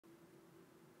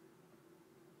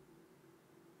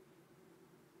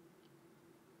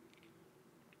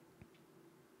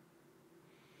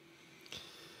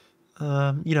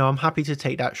You know, I'm happy to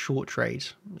take that short trade.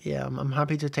 Yeah, I'm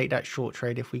happy to take that short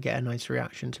trade if we get a nice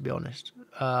reaction, to be honest.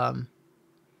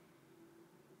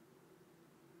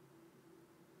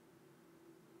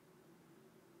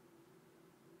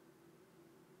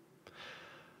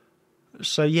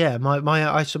 So yeah,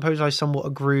 I suppose I somewhat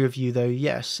agree with you though.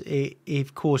 Yes,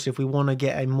 of course, if we want to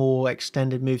get a more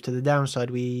extended move to the downside,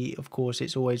 of course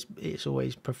it's always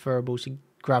preferable to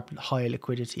grab higher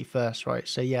liquidity first, right?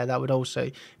 So yeah, that would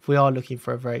also, if we are looking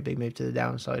for a very big move to the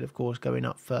downside, of course, going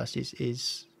up first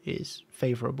is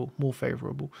favorable, more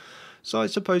favorable. So I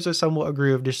suppose I somewhat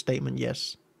agree with this statement.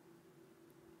 Yes.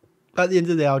 At the end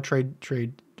of the day, I'll trade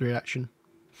the reaction.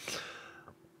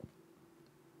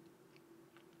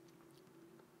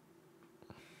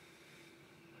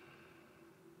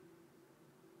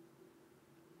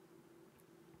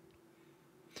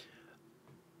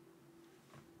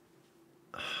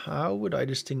 How would I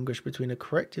distinguish between a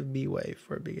corrective B wave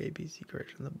for a big ABC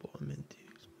correction at the bottom into?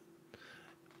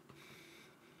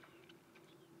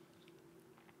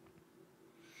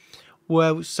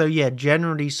 Well, so yeah,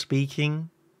 generally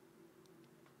speaking,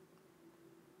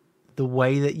 the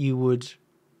way that you would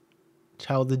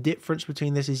tell the difference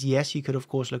between this is, yes, you could of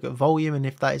course look at volume, and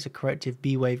if that is a corrective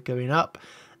B wave going up,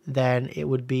 then it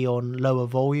would be on lower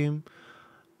volume.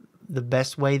 The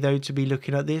best way though to be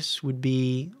looking at this would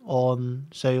be on,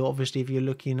 so obviously if you're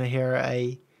looking here at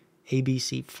a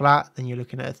ABC flat, then you're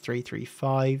looking at a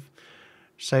 335.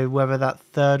 So whether that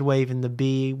third wave in the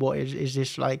B, what is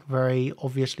this, like very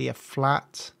obviously a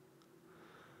flat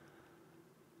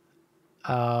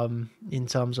in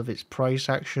terms of its price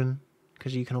action,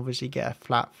 because you can obviously get a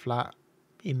flat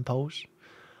impulse.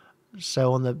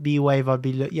 So on the B wave, I'd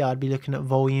be looking at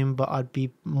volume, but I'd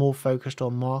be more focused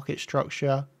on market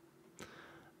structure.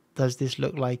 Does this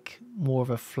look like more of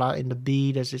a flat in the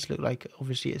B? Does this look like,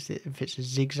 obviously, if it's a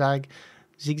zigzag?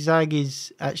 Zigzag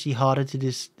is actually harder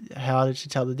to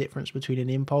tell the difference between an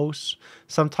impulse.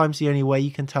 Sometimes the only way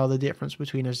you can tell the difference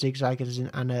between a zigzag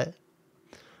and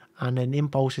an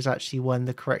impulse is actually when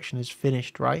the correction is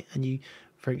finished, right? And you,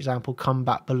 for example, come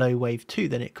back below wave 2,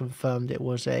 then it confirmed it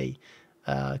was a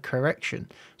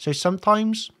correction. So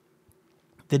sometimes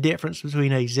the difference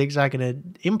between a zigzag and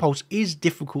an impulse is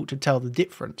difficult to tell the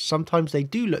difference. Sometimes they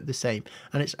do look the same,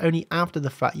 and it's only after the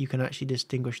fact you can actually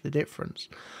distinguish the difference.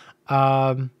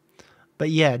 But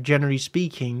yeah, generally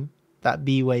speaking, that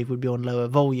B wave would be on lower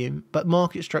volume, but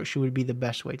market structure would be the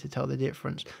best way to tell the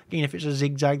difference. Again, if it's a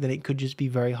zigzag, then it could just be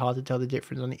very hard to tell the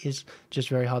difference, and it is just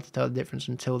very hard to tell the difference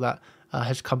until that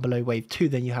has come below wave 2,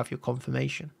 then you have your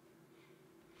confirmation.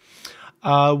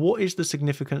 What is the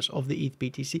significance of the ETH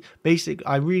BTC? Basically,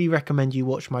 I really recommend you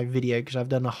watch my video, because I've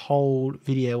done a whole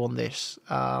video on this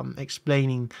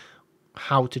explaining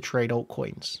how to trade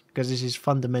altcoins, because this is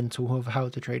fundamental of how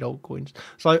to trade altcoins.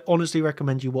 So I honestly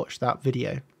recommend you watch that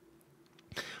video.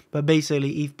 But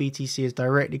basically, ETH BTC is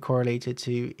directly correlated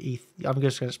to ETH. I'm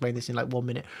just going to explain this in like 1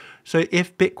 minute. So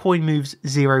if Bitcoin moves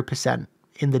 0%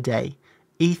 in the day,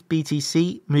 ETH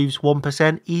BTC moves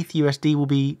 1%, ETH USD will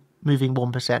be moving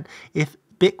 1%. If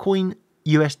Bitcoin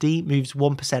USD moves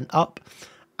 1% up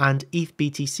and ETH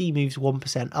BTC moves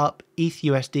 1% up, ETH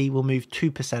USD will move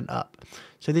 2% up.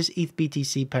 So this ETH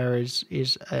BTC pair is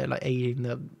like aiding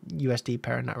the USD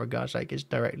pair in that regards, like it's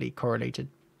directly correlated.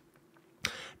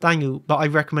 Daniel, but I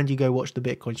recommend you go watch the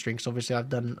Bitcoin stream, because obviously I've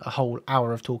done a whole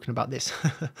hour of talking about this.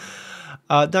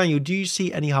 Daniel, do you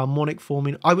see any harmonic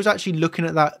forming? I was actually looking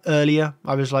at that earlier.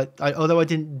 I was like, although I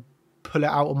didn't pull it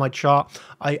out on my chart,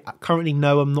 I currently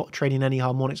know I'm not trading any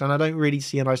harmonics, and I don't really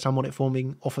see a nice harmonic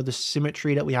forming off of the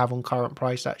symmetry that we have on current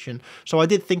price action. So I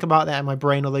did think about that in my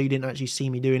brain, although you didn't actually see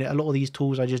me doing it. A lot of these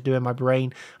tools I just do in my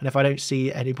brain, and if I don't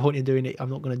see any point in doing it, I'm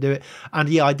not going to do it. And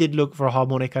yeah, I did look for a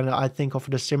harmonic, and I think off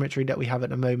of the symmetry that we have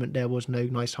at the moment, there was no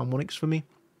nice harmonics for me.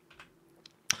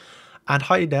 And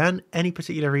hi Dan, any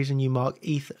particular reason you mark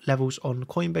ETH levels on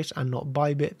Coinbase and not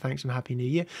Bybit? Thanks and Happy New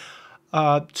Year.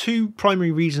 Two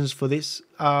primary reasons for this.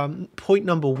 Point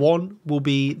number one will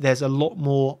be there's a lot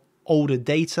more older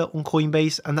data on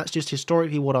Coinbase, and that's just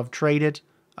historically what I've traded.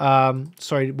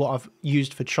 What I've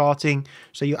used for charting.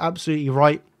 So you're absolutely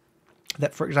right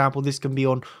that, for example, this can be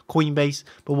on Coinbase,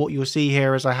 but what you'll see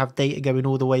here is I have data going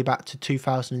all the way back to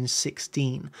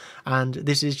 2016, and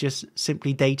this is just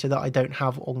simply data that I don't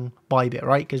have on Bybit,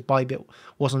 right? Because Bybit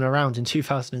wasn't around in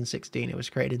 2016, it was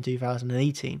created in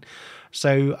 2018.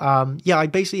 So yeah, I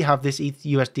basically have this ETH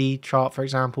USD chart, for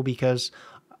example, because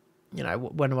you know,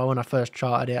 when I first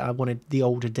charted it, I wanted the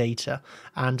older data,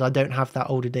 and I don't have that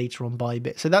older data on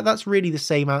Bybit. So that's really the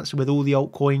same answer with all the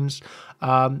altcoins.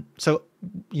 So,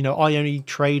 you know, I only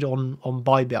trade on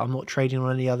Bybit. I'm not trading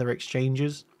on any other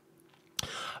exchanges.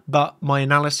 But my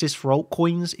analysis for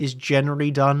altcoins is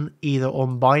generally done either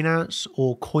on Binance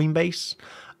or Coinbase,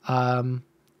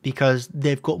 because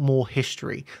they've got more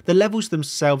history. The levels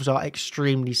themselves are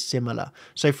extremely similar.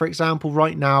 So for example,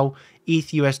 right now,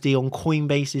 ETHUSD on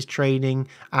Coinbase is trading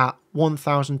at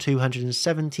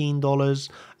 $1,217,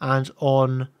 and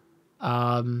on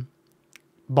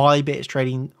Bybit is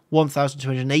trading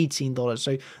 $1,218.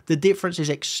 So the difference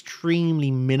is extremely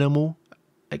minimal.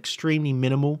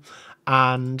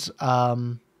 And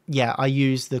yeah, I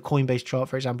use the Coinbase chart,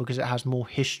 for example, because it has more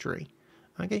history.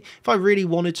 Okay, if I really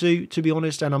wanted to be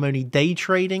honest, and I'm only day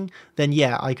trading, then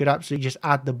yeah, I could absolutely just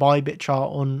add the Bybit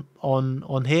chart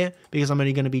on here, because I'm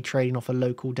only going to be trading off a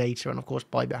local data, and of course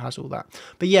Bybit has all that.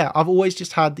 But yeah, I've always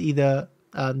just had either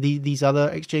these other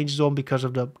exchanges on because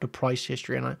of the price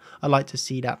history, and I like to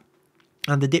see that.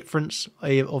 And the difference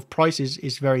of prices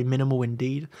is very minimal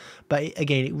indeed. But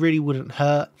again, it really wouldn't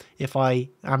hurt if I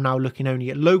am now looking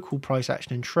only at local price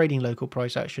action and trading local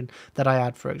price action that I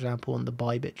add, for example, on the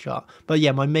Bybit chart. But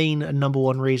yeah, my main and number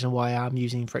one reason why I'm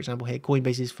using, for example, here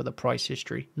Coinbase is for the price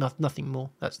history. Nothing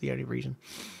more. That's the only reason.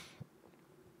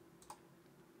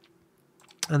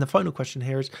 And the final question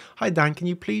here is, hi Dan, can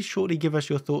you please shortly give us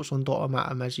your thoughts on DOT and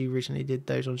Atom as you recently did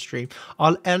those on stream?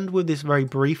 I'll end with this very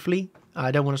briefly.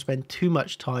 I don't want to spend too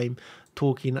much time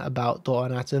talking about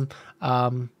DOT and Atom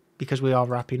because we are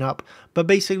wrapping up. But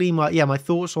basically, my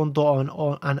thoughts on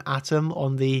DOT and Atom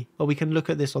on the, well, we can look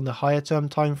at this on the higher term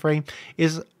time frame,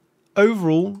 is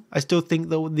overall, I still think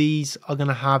that these are going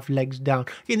to have legs down.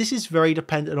 Again, this is very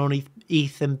dependent on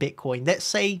ETH and Bitcoin. Let's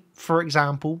say, for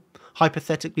example,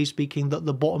 hypothetically speaking, that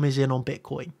the bottom is in on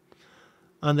Bitcoin,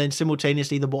 and then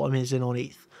simultaneously the bottom is in on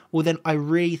ETH. Well, then I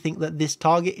really think that this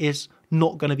target is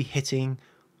not going to be hitting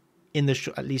in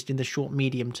the at least in the short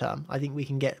medium term. I think we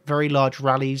can get very large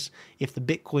rallies if the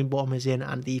Bitcoin bottom is in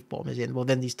and the ETH bottom is in. Well,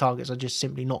 then these targets are just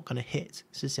simply not going to hit.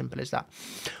 It's as simple as that.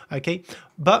 Okay,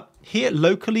 but here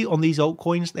locally on these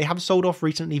altcoins, they have sold off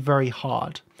recently very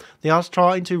hard. They are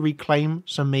trying to reclaim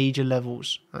some major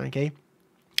levels. Okay,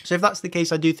 so if that's the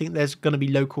case, I do think there's going to be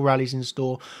local rallies in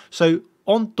store. So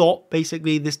on DOT,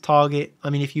 basically this target, I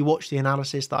mean, if you watch the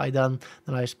analysis that I done,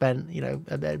 then I spent,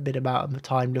 a bit about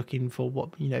time looking for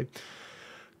what,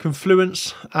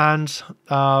 confluence, and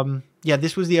yeah,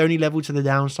 this was the only level to the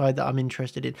downside that I'm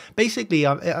interested in. Basically,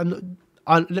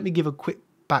 let me give a quick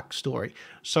backstory.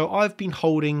 So I've been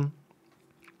holding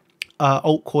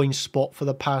altcoin spot for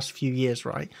the past few years,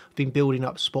 right? I've been building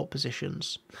up spot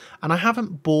positions, and I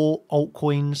haven't bought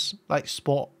altcoins like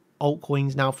spot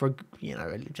altcoins now for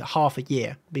half a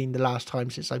year, being the last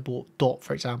time since I bought DOT,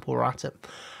 for example, or Atom.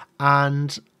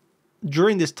 And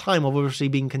during this time, I've obviously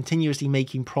been continuously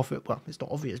making profit. Well, it's not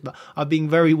obvious, but I've been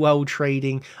very well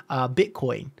trading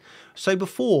Bitcoin. So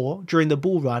before, during the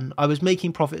bull run, I was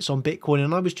making profits on Bitcoin,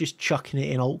 and I was just chucking it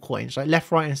in altcoins, like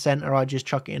left, right, and center. I just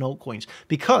chuck it in altcoins,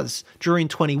 because during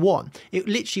 21, it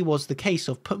literally was the case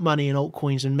of put money in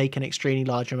altcoins and make an extremely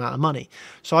large amount of money.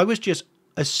 So I was just,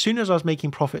 as soon as I was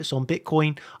making profits on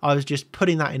Bitcoin, I was just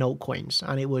putting that in altcoins,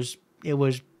 and it was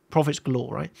profits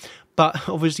galore, right? But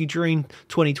obviously during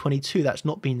 2022, that's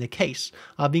not been the case.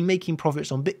 I've been making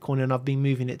profits on Bitcoin, and I've been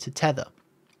moving it to Tether.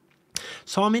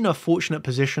 So I'm in a fortunate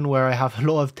position where I have a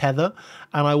lot of Tether,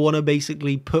 and I want to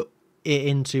basically put it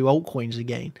into altcoins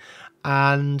again.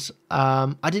 And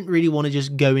I didn't really want to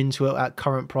just go into it at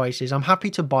current prices. I'm happy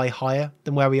to buy higher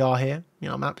than where we are here.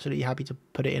 I'm absolutely happy to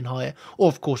put it in higher. Or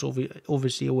of course,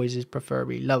 obviously always is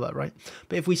preferably lower, right?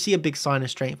 But if we see a big sign of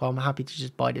strength, I'm happy to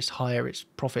just buy this higher. It's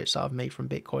profits that I've made from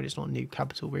Bitcoin. It's not new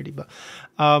capital really, but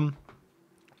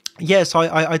yeah, so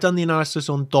I done the analysis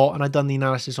on DOT, and I done the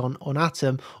analysis on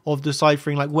Atom of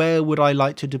deciphering like where would I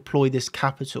like to deploy this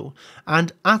capital.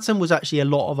 And Atom was actually a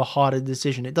lot of a harder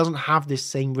decision. It doesn't have this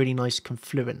same really nice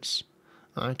confluence.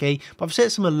 Okay, but I've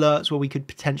set some alerts where we could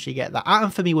potentially get that.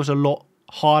 Atom for me was a lot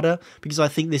harder because I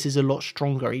think this is a lot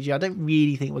stronger. I don't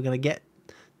really think we're going to get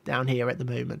down here at the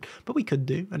moment, but we could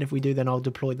do, and if we do, then I'll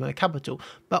deploy my capital.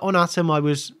 But on Atom, I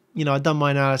was, I'd done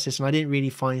my analysis, and I didn't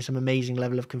really find some amazing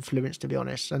level of confluence, to be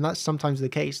honest. And that's sometimes the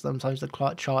case. Sometimes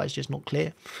the chart is just not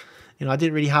clear. I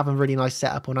didn't really have a really nice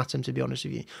setup on Atom, to be honest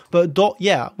with you. But DOT,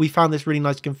 yeah, we found this really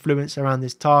nice confluence around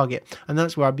this target, and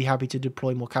that's where I'd be happy to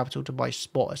deploy more capital to buy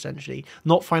spot, essentially.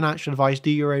 Not financial advice.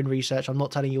 Do your own research. I'm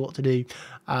not telling you what to do.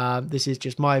 This is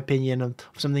just my opinion of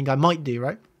something I might do,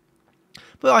 right?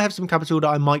 But I have some capital that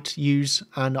I might use,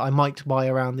 and I might buy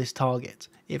around this target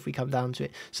if we come down to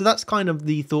it. So that's kind of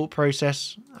the thought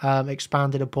process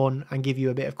expanded upon, and give you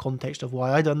a bit of context of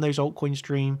why I done those altcoin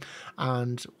stream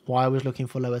and why I was looking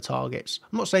for lower targets.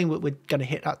 I'm not saying we're going to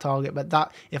hit that target, but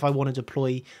that, if I want to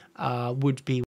deploy, would be